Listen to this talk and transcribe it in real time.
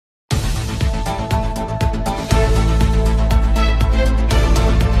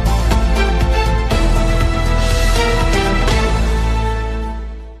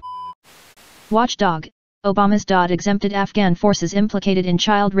Watchdog, Obama's DOD exempted Afghan forces implicated in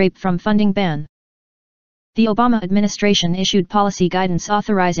child rape from funding ban. The Obama administration issued policy guidance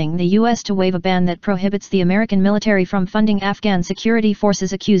authorizing the U.S. to waive a ban that prohibits the American military from funding Afghan security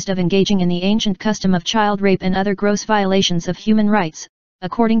forces accused of engaging in the ancient custom of child rape and other gross violations of human rights,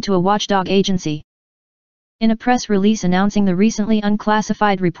 according to a watchdog agency. In a press release announcing the recently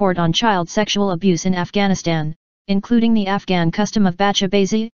unclassified report on child sexual abuse in Afghanistan, including the Afghan custom of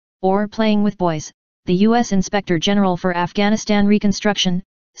bacha-bazi, or playing with boys, the U.S. Inspector General for Afghanistan Reconstruction,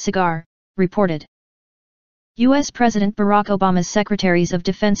 SIGAR, reported. U.S. President Barack Obama's Secretaries of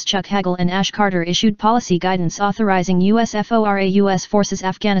Defense Chuck Hagel and Ash Carter issued policy guidance authorizing U.S. Forces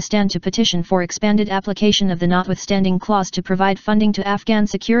Afghanistan to petition for expanded application of the notwithstanding clause to provide funding to Afghan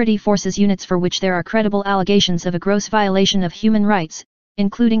security forces units for which there are credible allegations of a gross violation of human rights,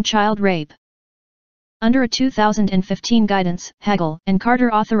 including child rape. Under a 2015 guidance, Hagel and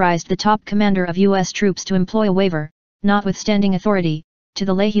Carter authorized the top commander of U.S. troops to employ a waiver, notwithstanding authority, to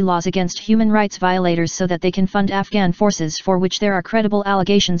the Leahy laws against human rights violators so that they can fund Afghan forces for which there are credible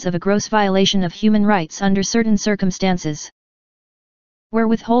allegations of a gross violation of human rights under certain circumstances. Where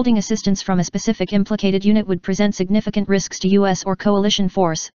withholding assistance from a specific implicated unit would present significant risks to U.S. or coalition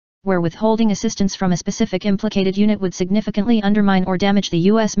force, where withholding assistance from a specific implicated unit would significantly undermine or damage the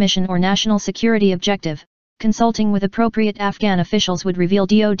U.S. mission or national security objective, consulting with appropriate Afghan officials would reveal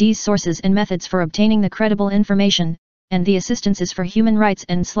DOD's sources and methods for obtaining the credible information, and the assistance is for human rights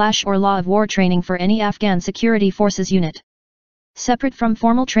and/or law of war training for any Afghan security forces unit. Separate from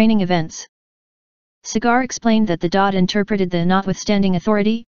formal training events. SIGAR explained that the DOD interpreted the notwithstanding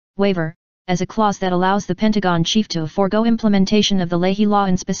authority waiver as a clause that allows the Pentagon chief to forego implementation of the Leahy law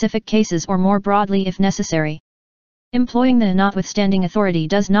in specific cases or more broadly if necessary. Employing the notwithstanding authority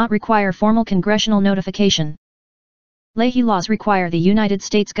does not require formal congressional notification. Leahy laws require the United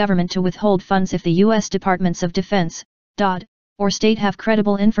States government to withhold funds if the U.S. Departments of Defense, DOD, or state have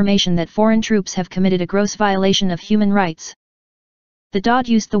credible information that foreign troops have committed a gross violation of human rights. The DOD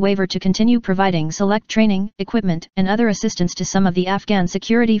used the waiver to continue providing select training, equipment, and other assistance to some of the Afghan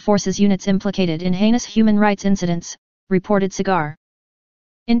security forces units implicated in heinous human rights incidents, reported SIGAR.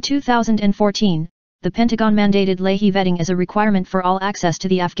 In 2014, the Pentagon mandated Leahy vetting as a requirement for all access to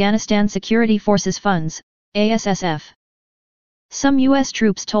the Afghanistan Security Forces Funds, ASSF. Some U.S.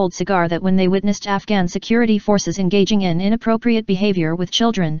 troops told SIGAR that when they witnessed Afghan security forces engaging in inappropriate behavior with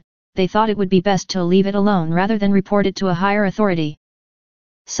children, they thought it would be best to leave it alone rather than report it to a higher authority.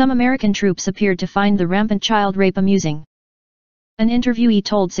 Some American troops appeared to find the rampant child rape amusing. An interviewee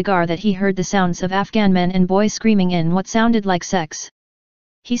told SIGAR that he heard the sounds of Afghan men and boys screaming in what sounded like sex.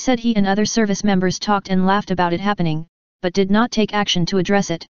 He said he and other service members talked and laughed about it happening, but did not take action to address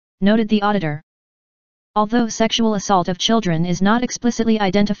it, noted the auditor. Although sexual assault of children is not explicitly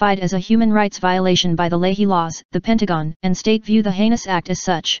identified as a human rights violation by the Leahy laws, the Pentagon and state view the heinous act as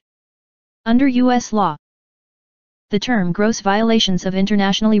such. Under U.S. law, the term gross violations of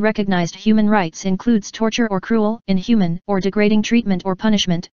internationally recognized human rights includes torture or cruel, inhuman, or degrading treatment or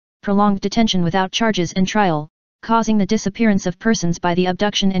punishment, prolonged detention without charges and trial, causing the disappearance of persons by the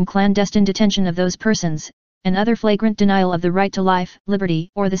abduction and clandestine detention of those persons, and other flagrant denial of the right to life, liberty,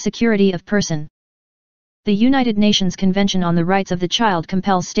 or the security of person. The United Nations Convention on the Rights of the Child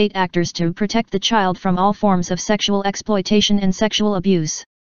compels state actors to protect the child from all forms of sexual exploitation and sexual abuse.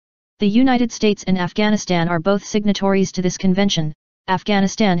 The United States and Afghanistan are both signatories to this convention.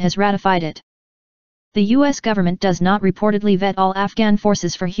 Afghanistan has ratified it. The U.S. government does not reportedly vet all Afghan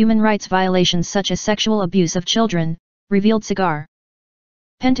forces for human rights violations such as sexual abuse of children, revealed SIGAR.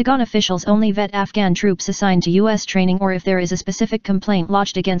 Pentagon officials only vet Afghan troops assigned to U.S. training or if there is a specific complaint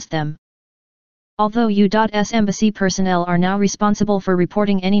lodged against them. Although U.S. embassy personnel are now responsible for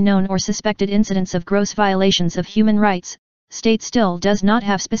reporting any known or suspected incidents of gross violations of human rights, state still does not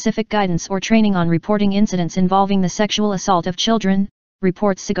have specific guidance or training on reporting incidents involving the sexual assault of children,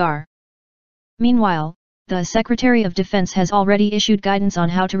 reports SIGAR. Meanwhile, the Secretary of Defense has already issued guidance on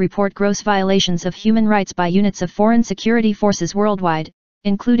how to report gross violations of human rights by units of foreign security forces worldwide,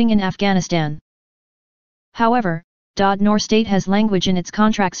 including in Afghanistan. However, DOD nor state has language in its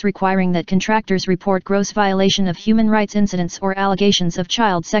contracts requiring that contractors report gross violation of human rights incidents or allegations of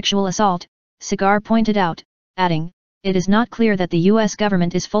child sexual assault, SIGAR pointed out, adding, it is not clear that the U.S.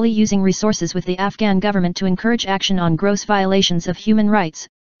 government is fully using resources with the Afghan government to encourage action on gross violations of human rights,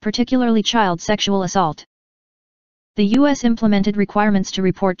 particularly child sexual assault. The U.S. implemented requirements to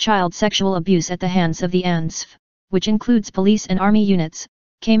report child sexual abuse at the hands of the ANSF, which includes police and army units,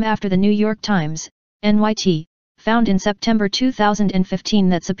 came after the New York Times, NYT, found in September 2015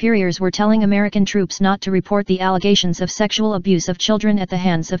 that superiors were telling American troops not to report the allegations of sexual abuse of children at the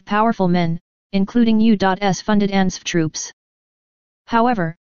hands of powerful men, including U.S. funded ANSF troops.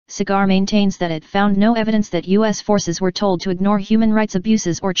 However, SIGAR maintains that it found no evidence that U.S. forces were told to ignore human rights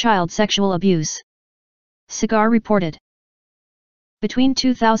abuses or child sexual abuse. SIGAR reported. Between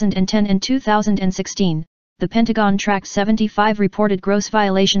 2010 and 2016, the Pentagon tracked 75 reported gross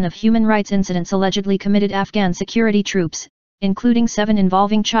violation of human rights incidents allegedly committed Afghan security troops, including 7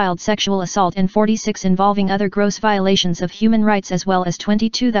 involving child sexual assault and 46 involving other gross violations of human rights, as well as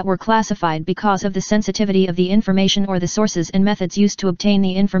 22 that were classified because of the sensitivity of the information or the sources and methods used to obtain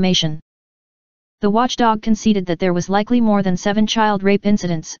the information. The watchdog conceded that there was likely more than 7 child rape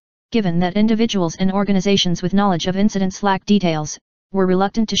incidents, given that individuals and organizations with knowledge of incidents lacked details, were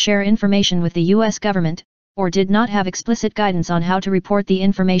reluctant to share information with the U.S. government, or did not have explicit guidance on how to report the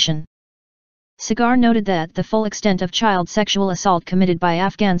information. SIGAR noted that the full extent of child sexual assault committed by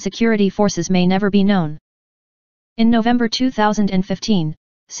Afghan security forces may never be known. In November 2015,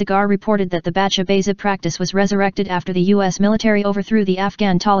 SIGAR reported that the Bacha-Baza practice was resurrected after the U.S. military overthrew the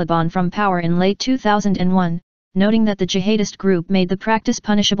Afghan Taliban from power in late 2001, noting that the jihadist group made the practice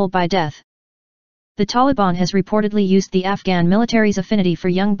punishable by death. The Taliban has reportedly used the Afghan military's affinity for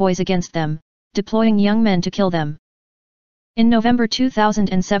young boys against them, deploying young men to kill them. In November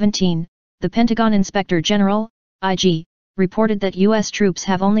 2017, the Pentagon Inspector General, IG, reported that U.S. troops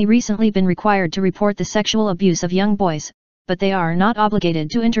have only recently been required to report the sexual abuse of young boys, but they are not obligated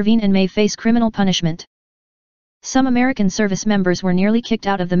to intervene and may face criminal punishment. Some American service members were nearly kicked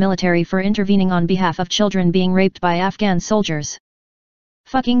out of the military for intervening on behalf of children being raped by Afghan soldiers.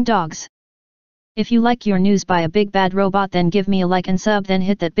 Fucking dogs. If you like your news by a big bad robot, then give me a like and sub, then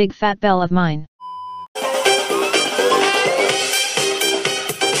hit that big fat bell of mine.